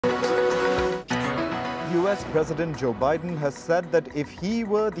US President Joe Biden has said that if he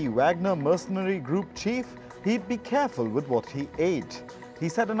were the Wagner mercenary group chief, he'd be careful with what he ate. He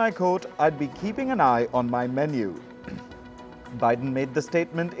said, and I quote, "I'd be keeping an eye on my menu." Biden made the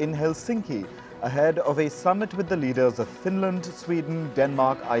statement in Helsinki ahead of a summit with the leaders of Finland, Sweden,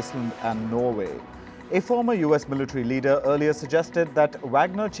 Denmark, Iceland and Norway. A former US military leader earlier suggested that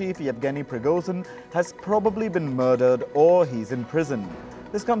Wagner Chief Yevgeny Prigozhin has probably been murdered or he's in prison.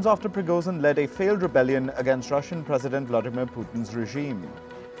 This comes after Prigozhin led a failed rebellion against Russian President Vladimir Putin's regime.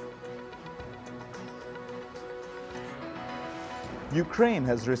 Ukraine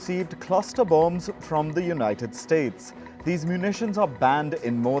has received cluster bombs from the United States. These munitions are banned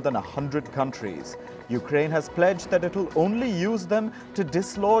in more than 100 countries. Ukraine has pledged that it will only use them to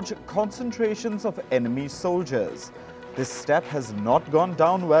dislodge concentrations of enemy soldiers. This step has not gone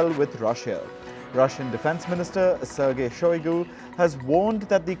down well with Russia. Russian Defense Minister Sergei Shoigu has warned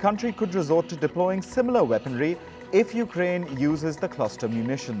that the country could resort to deploying similar weaponry if Ukraine uses the cluster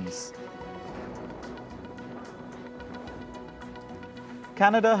munitions.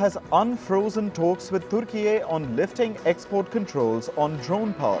 Canada has unfrozen talks with Turkey on lifting export controls on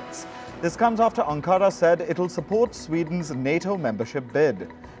drone parts. This comes after Ankara said it will support Sweden's NATO membership bid.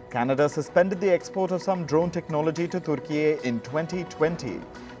 Canada suspended the export of some drone technology to Turkey in 2020.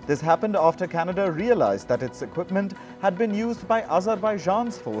 This happened after Canada realized that its equipment had been used by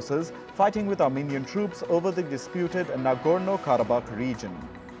Azerbaijan's forces fighting with Armenian troops over the disputed Nagorno-Karabakh region.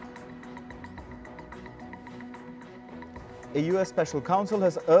 A U.S. special counsel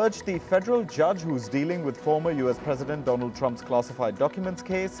has urged the federal judge who's dealing with former U.S. President Donald Trump's classified documents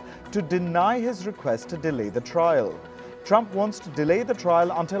case to deny his request to delay the trial. Trump wants to delay the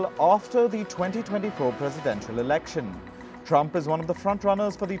trial until after the 2024 presidential election. Trump is one of the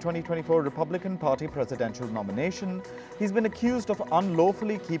frontrunners for the 2024 Republican Party presidential nomination. He's been accused of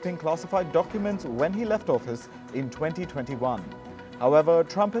unlawfully keeping classified documents when he left office in 2021. However,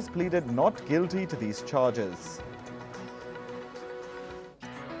 Trump has pleaded not guilty to these charges.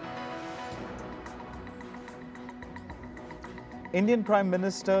 Indian Prime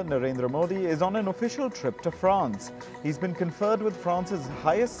Minister Narendra Modi is on an official trip to France. He's been conferred with France's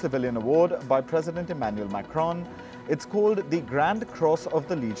highest civilian award by President Emmanuel Macron. It's called the Grand Cross of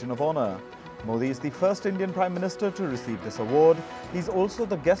the Legion of Honor. Modi is the first Indian Prime Minister to receive this award. He's also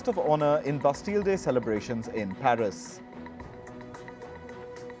the guest of honor in Bastille Day celebrations in Paris.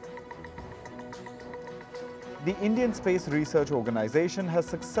 The Indian Space Research Organization has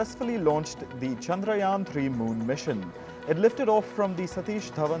successfully launched the Chandrayaan-3 moon mission. It lifted off from the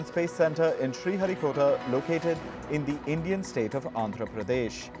Satish Dhawan Space Center in Sriharikota, located in the Indian state of Andhra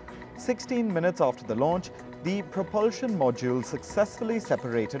Pradesh. 16 minutes after the launch, the propulsion module successfully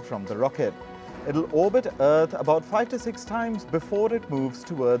separated from the rocket. It'll orbit Earth about 5 to 6 times before it moves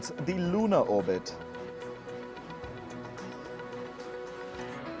towards the lunar orbit.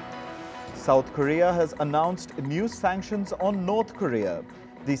 South Korea has announced new sanctions on North Korea.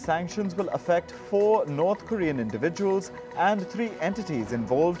 These sanctions will affect 4 North Korean individuals and 3 entities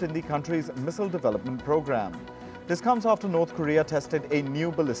involved in the country's missile development program. This comes after North Korea tested a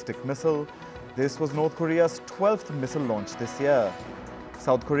new ballistic missile. This was North Korea's 12th missile launch this year.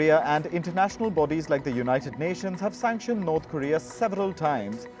 South Korea and international bodies like the United Nations have sanctioned North Korea several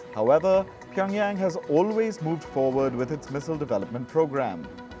times. However, Pyongyang has always moved forward with its missile development program.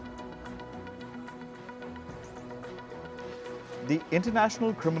 The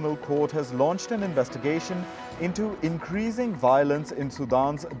International Criminal Court has launched an investigation into increasing violence in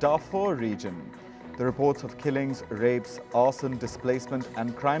Sudan's Darfur region. The reports of killings, rapes, arson, displacement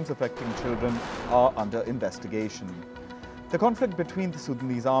and crimes affecting children are under investigation. The conflict between the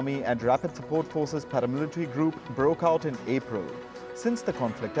Sudanese army and Rapid Support Forces paramilitary group broke out in April. Since the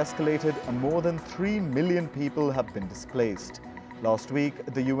conflict escalated, more than 3 million people have been displaced. Last week,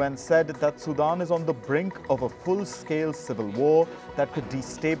 the UN said that Sudan is on the brink of a full-scale civil war that could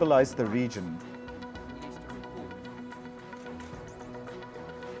destabilize the region.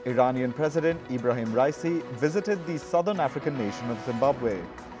 Iranian President Ibrahim Raisi visited the southern African nation of Zimbabwe.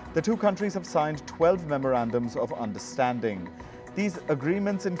 The two countries have signed 12 memorandums of understanding. These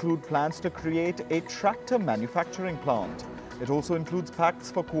agreements include plans to create a tractor manufacturing plant. It also includes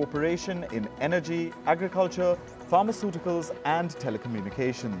pacts for cooperation in energy, agriculture, pharmaceuticals and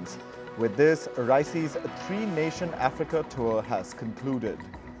telecommunications. With this, Raisi's 3-nation Africa tour has concluded.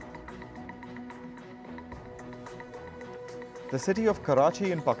 The city of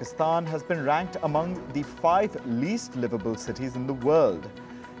Karachi in Pakistan has been ranked among the 5 least livable cities in the world.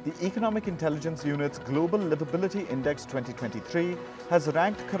 The Economic Intelligence Unit's Global Livability Index 2023 has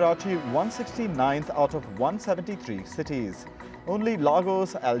ranked Karachi 169th out of 173 cities. Only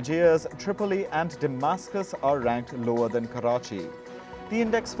Lagos, Algiers, Tripoli and Damascus are ranked lower than Karachi. The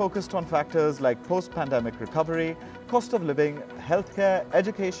index focused on factors like post-pandemic recovery, cost of living, healthcare,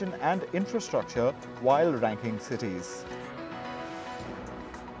 education and infrastructure while ranking cities.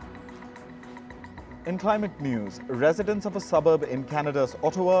 In climate news, residents of a suburb in Canada's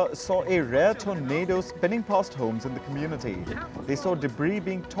Ottawa saw a rare tornado spinning past homes in the community. They saw debris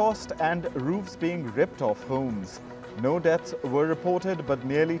being tossed and roofs being ripped off homes. No deaths were reported, but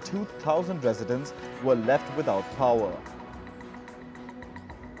nearly 2,000 residents were left without power.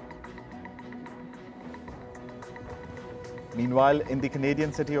 Meanwhile, in the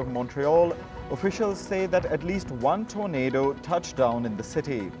Canadian city of Montreal, officials say that at least one tornado touched down in the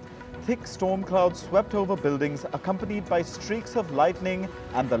city. Thick storm clouds swept over buildings, accompanied by streaks of lightning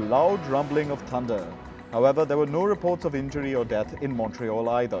and the loud rumbling of thunder. However, there were no reports of injury or death in Montreal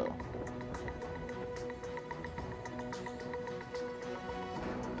either.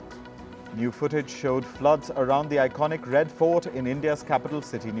 New footage showed floods around the iconic Red Fort in India's capital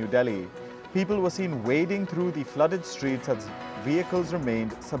city, New Delhi. People were seen wading through the flooded streets as vehicles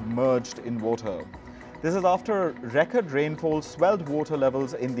remained submerged in water. This is after record rainfall swelled water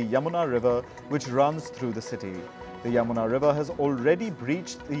levels in the Yamuna River, which runs through the city. The Yamuna River has already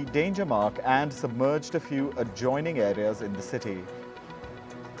breached the danger mark and submerged a few adjoining areas in the city.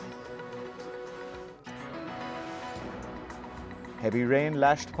 Heavy rain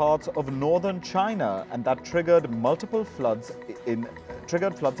lashed parts of northern China, and that triggered floods in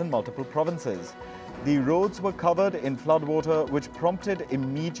multiple provinces. The roads were covered in floodwater, which prompted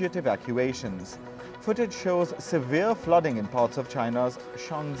immediate evacuations. Footage shows severe flooding in parts of China's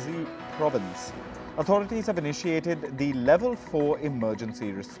Shaanxi province. Authorities have initiated the Level 4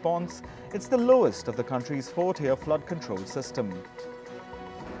 emergency response. It's the lowest of the country's 4-tier flood control system.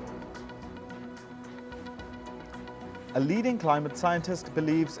 A leading climate scientist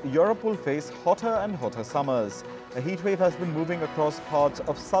believes Europe will face hotter and hotter summers. A heatwave has been moving across parts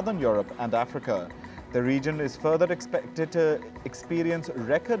of southern Europe and Africa. The region is further expected to experience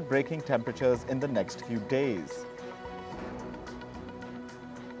record-breaking temperatures in the next few days.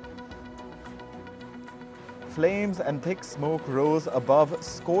 Flames and thick smoke rose above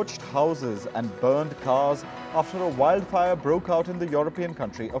scorched houses and burned cars after a wildfire broke out in the European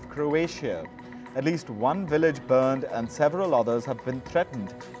country of Croatia. At least one village burned and several others have been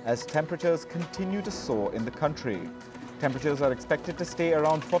threatened as temperatures continue to soar in the country. Temperatures are expected to stay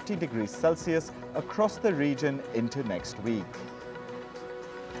around 40 degrees Celsius across the region into next week.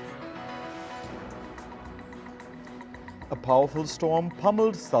 A powerful storm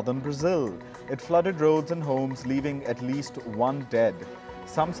pummeled southern Brazil. It flooded roads and homes, leaving at least one dead.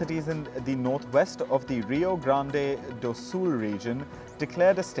 Some cities in the northwest of the Rio Grande do Sul region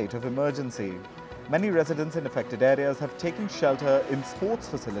declared a state of emergency. Many residents in affected areas have taken shelter in sports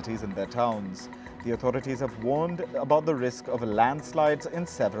facilities in their towns. The authorities have warned about the risk of landslides in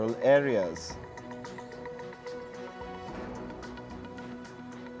several areas.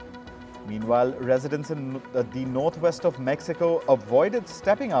 Meanwhile, residents in the northwest of Mexico avoided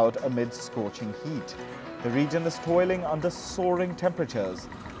stepping out amid scorching heat. The region is toiling under soaring temperatures.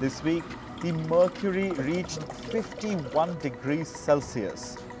 This week, the mercury reached 51 degrees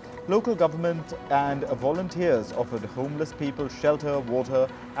Celsius. Local government and volunteers offered homeless people shelter, water,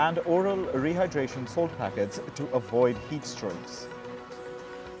 and oral rehydration salt packets to avoid heat strokes.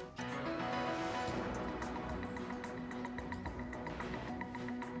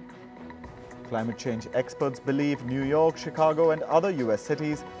 Climate change experts believe New York, Chicago, and other US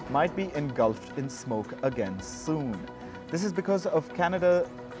cities might be engulfed in smoke again soon. This is because of the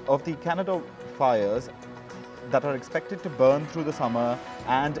Canada fires that are expected to burn through the summer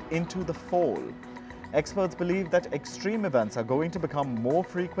and into the fall. Experts believe that extreme events are going to become more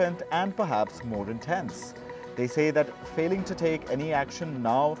frequent and perhaps more intense. They say that failing to take any action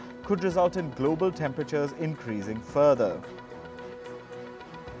now could result in global temperatures increasing further.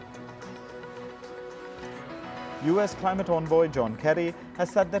 US climate envoy John Kerry has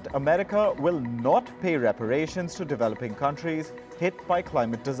said that America will not pay reparations to developing countries hit by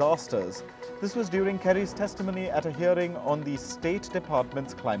climate disasters. This was during Kerry's testimony at a hearing on the State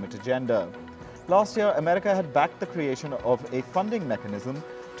Department's climate agenda. Last year, America had backed the creation of a funding mechanism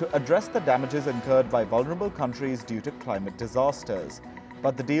to address the damages incurred by vulnerable countries due to climate disasters.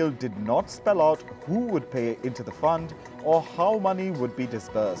 But the deal did not spell out who would pay into the fund or how money would be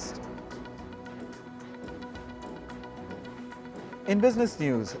disbursed. In business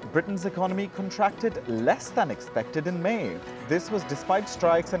news, Britain's economy contracted less than expected in May. This was despite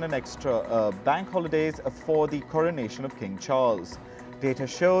strikes and an extra bank holidays for the coronation of King Charles. Data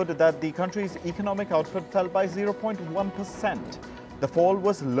showed that the country's economic output fell by 0.1%. The fall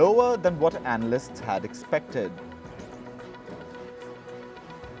was lower than what analysts had expected.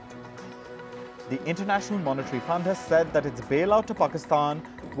 The International Monetary Fund has said that its bailout to Pakistan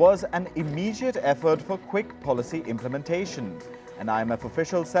was an immediate effort for quick policy implementation. An IMF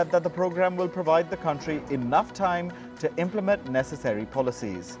official said that the program will provide the country enough time to implement necessary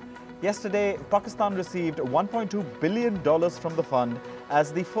policies. Yesterday, Pakistan received $1.2 billion from the fund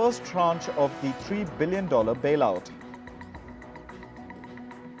as the first tranche of the $3 billion bailout.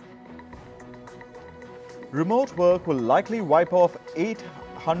 Remote work will likely wipe off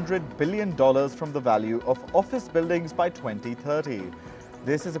 $800 billion from the value of office buildings by 2030.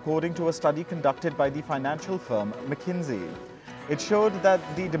 This is according to a study conducted by the financial firm McKinsey. It showed that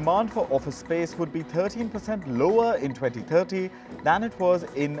the demand for office space would be 13% lower in 2030 than it was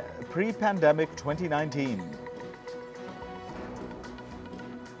in pre-pandemic 2019.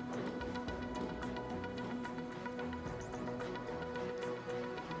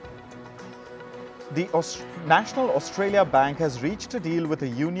 The National Australia Bank has reached a deal with a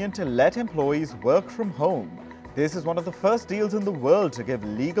union to let employees work from home. This is one of the first deals in the world to give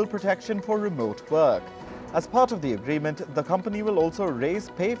legal protection for remote work. As part of the agreement, the company will also raise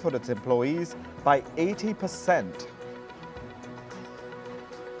pay for its employees by 80%.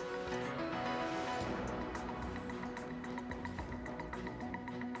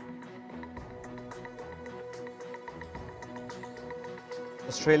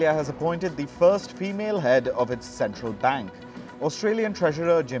 Australia has appointed the first female head of its central bank. Australian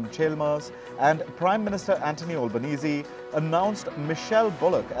Treasurer Jim Chalmers and Prime Minister Anthony Albanese announced Michelle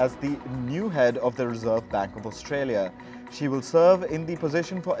Bullock as the new head of the Reserve Bank of Australia. She will serve in the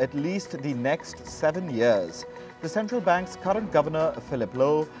position for at least the next 7 years. The central bank's current governor, Philip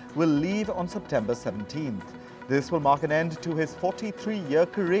Lowe, will leave on September 17th. This will mark an end to his 43-year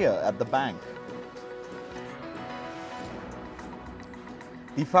career at the bank.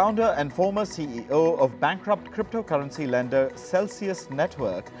 The founder and former CEO of bankrupt cryptocurrency lender Celsius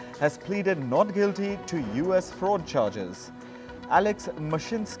Network has pleaded not guilty to U.S. fraud charges. Alex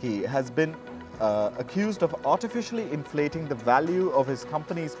Mashinsky has been accused of artificially inflating the value of his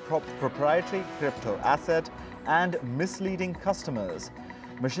company's proprietary crypto asset and misleading customers.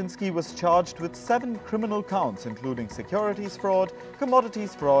 Mashinsky was charged with 7 criminal counts, including securities fraud,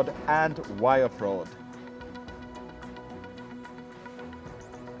 commodities fraud, and wire fraud.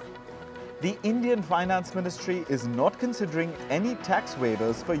 The Indian Finance Ministry is not considering any tax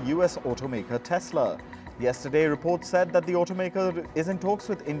waivers for US automaker Tesla. Yesterday, reports said that the automaker is in talks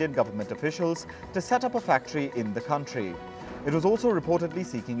with Indian government officials to set up a factory in the country. It was also reportedly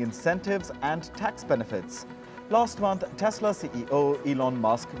seeking incentives and tax benefits. Last month, Tesla CEO Elon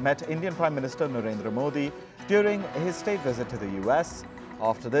Musk met Indian Prime Minister Narendra Modi during his state visit to the US.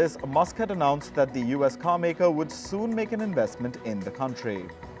 After this, Musk had announced that the US carmaker would soon make an investment in the country.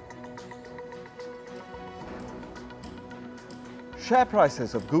 Share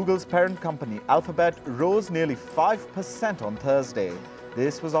prices of Google's parent company Alphabet rose nearly 5% on Thursday.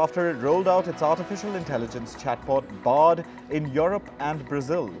 This was after it rolled out its artificial intelligence chatbot Bard in Europe and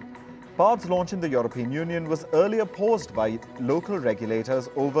Brazil. Bard's launch in the European Union was earlier paused by local regulators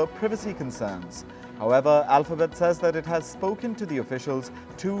over privacy concerns. However, Alphabet says that it has spoken to the officials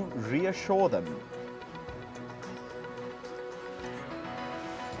to reassure them.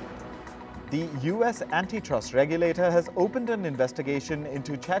 The US antitrust regulator has opened an investigation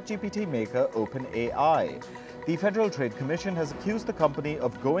into ChatGPT maker OpenAI. The Federal Trade Commission has accused the company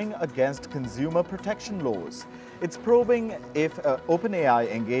of going against consumer protection laws. It's probing if OpenAI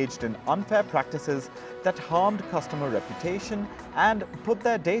engaged in unfair practices that harmed customer reputation and put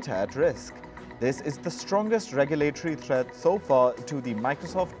their data at risk. This is the strongest regulatory threat so far to the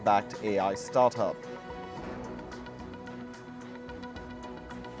Microsoft-backed AI startup.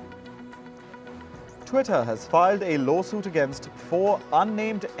 Twitter has filed a lawsuit against 4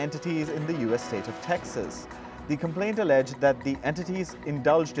 unnamed entities in the US state of Texas. The complaint alleged that the entities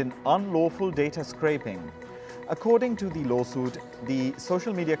indulged in unlawful data scraping. According to the lawsuit, the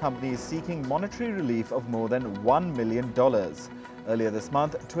social media company is seeking monetary relief of more than $1 million. Earlier this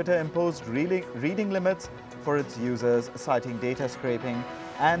month, Twitter imposed reading limits for its users, citing data scraping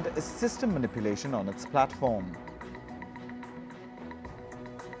and system manipulation on its platform.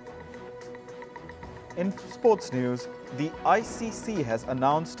 In sports news, the ICC has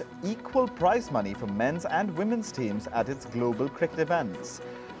announced equal prize money for men's and women's teams at its global cricket events.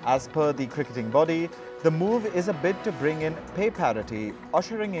 As per the cricketing body, the move is a bid to bring in pay parity,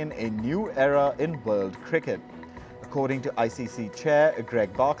 ushering in a new era in world cricket. According to ICC Chair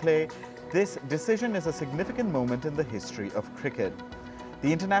Greg Barclay, this decision is a significant moment in the history of cricket.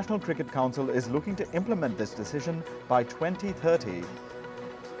 The International Cricket Council is looking to implement this decision by 2030.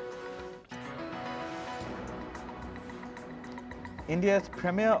 India's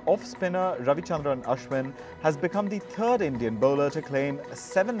premier off-spinner Ravichandran Ashwin has become the third Indian bowler to claim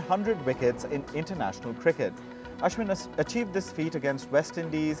 700 wickets in international cricket. Ashwin achieved this feat against West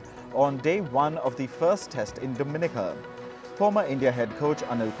Indies on day one of the first test in Dominica. Former India head coach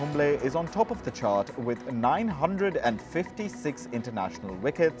Anil Kumble is on top of the chart with 956 international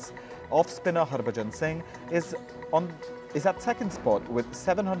wickets. Off-spinner Harbhajan Singh is at second spot with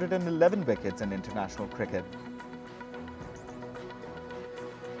 711 wickets in international cricket.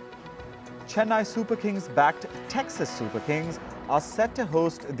 Chennai Super Kings-backed Texas Super Kings are set to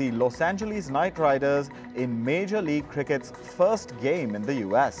host the Los Angeles Knight Riders in Major League Cricket's first game in the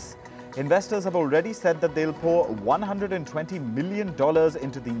US. Investors have already said that they'll pour $120 million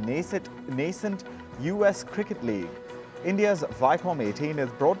into the nascent US Cricket League. India's Viacom 18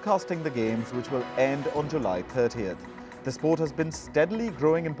 is broadcasting the games, which will end on July 30th. The sport has been steadily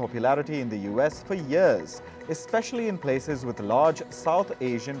growing in popularity in the US for years, especially in places with large South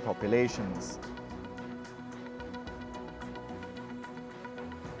Asian populations.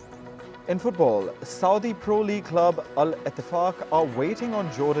 In football, Saudi Pro League club Al Ettifaq are waiting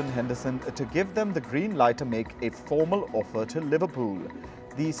on Jordan Henderson to give them the green light to make a formal offer to Liverpool.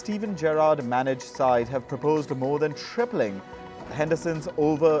 The Steven Gerrard managed side have proposed more than tripling Henderson's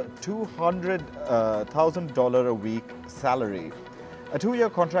over $200,000 a week salary. A 2-year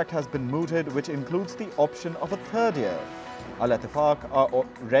contract has been mooted, which includes the option of a third year. Al Ettifaq are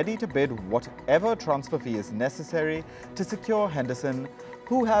ready to bid whatever transfer fee is necessary to secure Henderson,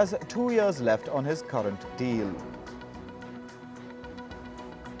 who has 2 years left on his current deal.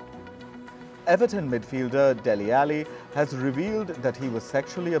 Everton midfielder Dele Alli has revealed that he was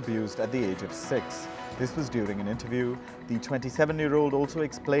sexually abused at the age of 6. This was during an interview. The 27-year-old also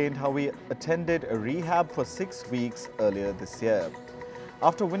explained how he attended a rehab for 6 weeks earlier this year.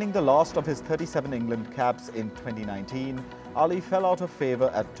 After winning the last of his 37 England caps in 2019, Ali fell out of favour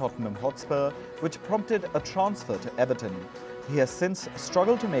at Tottenham Hotspur, which prompted a transfer to Everton. He has since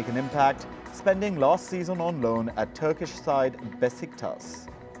struggled to make an impact, spending last season on loan at Turkish side Besiktas.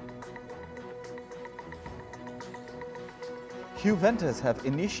 Juventus have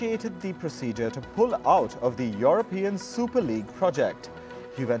initiated the procedure to pull out of the European Super League project.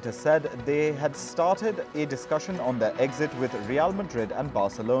 Juventus said they had started a discussion on their exit with Real Madrid and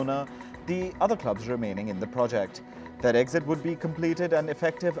Barcelona, the other clubs remaining in the project. Their exit would be completed and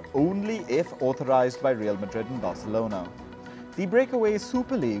effective only if authorized by Real Madrid and Barcelona. The breakaway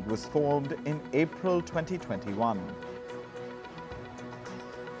Super League was formed in April 2021.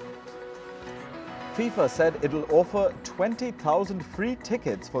 FIFA said it'll offer 20,000 free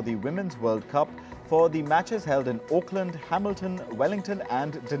tickets for the Women's World Cup for the matches held in Auckland, Hamilton, Wellington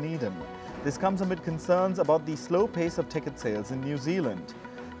and Dunedin. This comes amid concerns about the slow pace of ticket sales in New Zealand.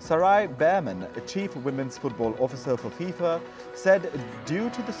 Sarai Behrman, Chief Women's Football Officer for FIFA, said due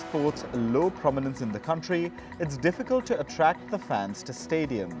to the sport's low prominence in the country, it's difficult to attract the fans to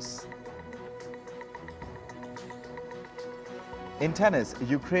stadiums. In tennis,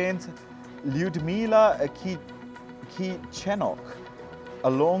 Ukraine's Lyudmila Kichenok,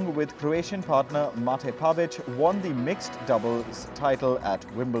 along with Croatian partner Mate Pavic, won the mixed doubles title at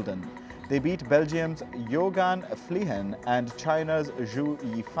Wimbledon. They beat Belgium's Yogan Fliehen and China's Zhu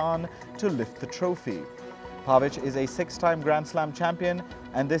Yifan to lift the trophy. Pavic is a 6-time Grand Slam champion,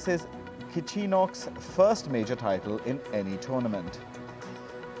 and this is Kichenok's first major title in any tournament.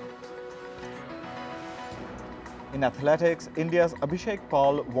 In athletics, India's Abhishek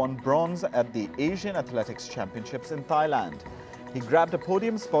Pal won bronze at the Asian Athletics Championships in Thailand. He grabbed a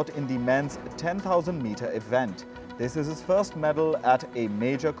podium spot in the men's 10,000-meter event. This is his first medal at a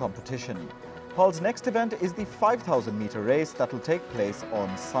major competition. Pal's next event is the 5,000-meter race that will take place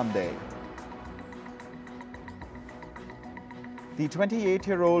on Sunday. The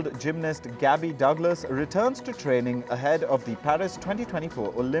 28-year-old gymnast Gabby Douglas returns to training ahead of the Paris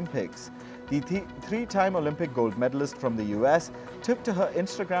 2024 Olympics. The 3-time Olympic gold medalist from the US took to her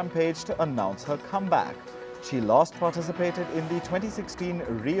Instagram page to announce her comeback. She last participated in the 2016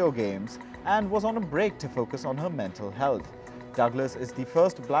 Rio Games and was on a break to focus on her mental health. Douglas is the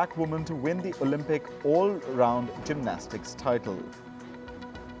first black woman to win the Olympic all-round gymnastics title.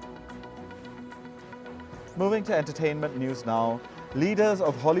 Moving to entertainment news now. Leaders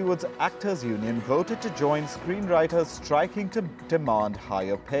of Hollywood's Actors Union voted to join screenwriters striking to demand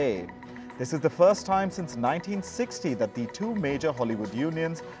higher pay. This is the first time since 1960 that the two major Hollywood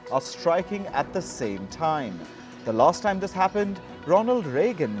unions are striking at the same time. The last time this happened, Ronald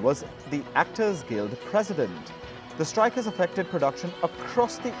Reagan was the Actors Guild president. The strike has affected production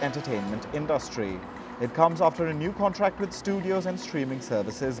across the entertainment industry. It comes after a new contract with studios and streaming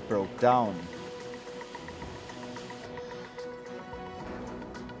services broke down.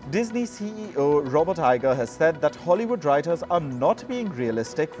 Disney CEO Robert Iger has said that Hollywood writers are not being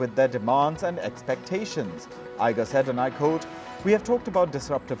realistic with their demands and expectations. Iger said, and I quote, "We have talked about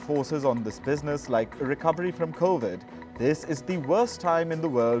disruptive forces on this business like recovery from COVID. This is the worst time in the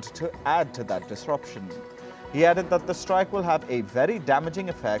world to add to that disruption." He added that the strike will have a very damaging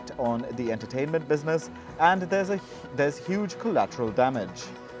effect on the entertainment business and there's huge collateral damage.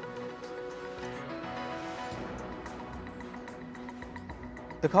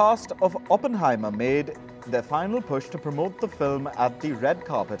 The cast of Oppenheimer made their final push to promote the film at the red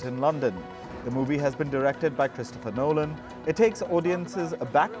carpet in London. The movie has been directed by Christopher Nolan. It takes audiences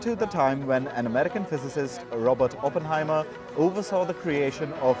back to the time when an American physicist, Robert Oppenheimer, oversaw the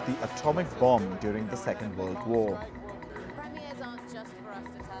creation of the atomic bomb during the Second World War. Premieres aren't just for us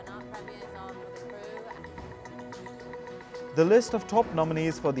to turn up, premieres are for the crew. The list of top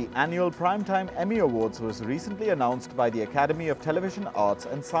nominees for the annual Primetime Emmy Awards was recently announced by the Academy of Television Arts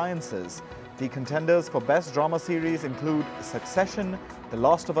and Sciences. The contenders for Best Drama Series include Succession, The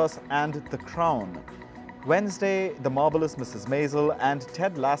Last of Us, and The Crown. Wednesday, The Marvelous Mrs. Maisel and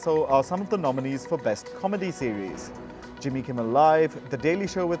Ted Lasso are some of the nominees for Best Comedy Series. Jimmy Kimmel Live, The Daily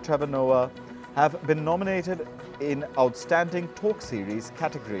Show with Trevor Noah have been nominated in Outstanding Talk Series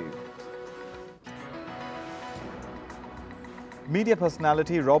category. Media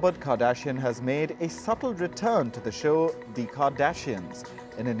personality Robert Kardashian has made a subtle return to the show The Kardashians.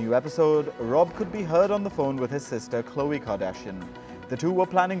 In a new episode, Rob could be heard on the phone with his sister Khloe Kardashian. The two were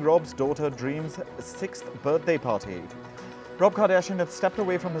planning Rob's daughter Dream's 6th birthday party. Rob Kardashian had stepped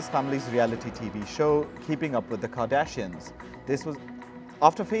away from his family's reality TV show, Keeping Up with the Kardashians. This was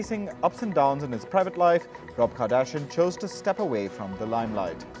after facing ups and downs in his private life. Rob Kardashian chose to step away from the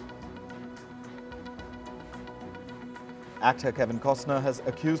limelight. Actor Kevin Costner has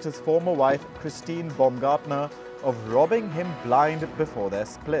accused his former wife, Christine Baumgartner, of robbing him blind before their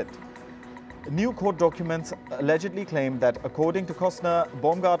split. New court documents allegedly claim that, according to Costner,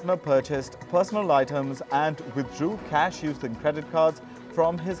 Baumgartner purchased personal items and withdrew cash used in credit cards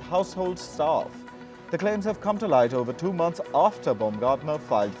from his household staff. The claims have come to light over 2 months after Baumgartner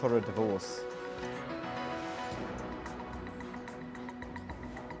filed for a divorce.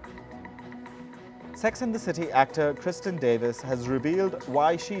 Sex and the City actor Kristen Davis has revealed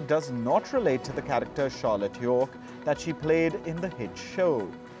why she does not relate to the character Charlotte York that she played in the hit show.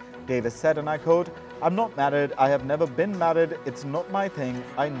 Davis said, and I quote, "I'm not married, I have never been married, it's not my thing,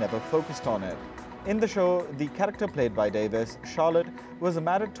 I never focused on it." In the show, the character played by Davis, Charlotte, was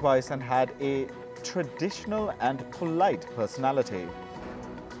married twice and had a traditional and polite personality.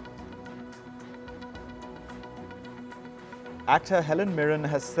 Actor Helen Mirren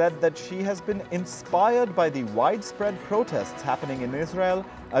has said that she has been inspired by the widespread protests happening in Israel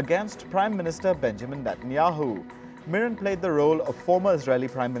against Prime Minister Benjamin Netanyahu. Mirren played the role of former Israeli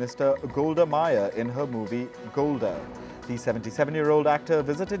Prime Minister Golda Meir in her movie Golda. The 77-year-old actor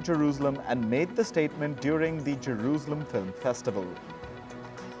visited Jerusalem and made the statement during the Jerusalem Film Festival.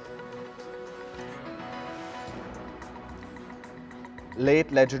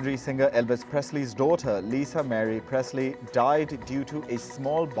 Late legendary singer Elvis Presley's daughter, Lisa Mary Presley, died due to a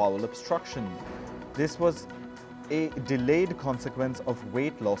small bowel obstruction. This was a delayed consequence of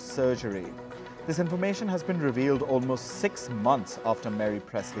weight loss surgery. This information has been revealed almost 6 months after Mary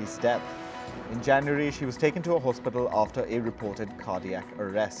Presley's death. In January, she was taken to a hospital after a reported cardiac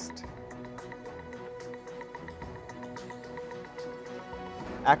arrest.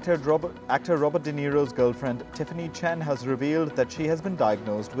 Actor Robert De Niro's girlfriend, Tiffany Chen, has revealed that she has been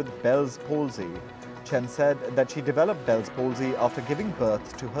diagnosed with Bell's palsy. Chen said that she developed Bell's palsy after giving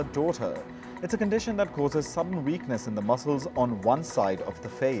birth to her daughter. It's a condition that causes sudden weakness in the muscles on one side of the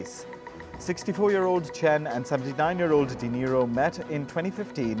face. 64-year-old Chen and 79-year-old De Niro met in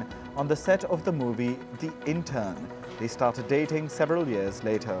 2015 on the set of the movie The Intern. They started dating several years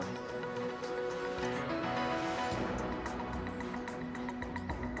later.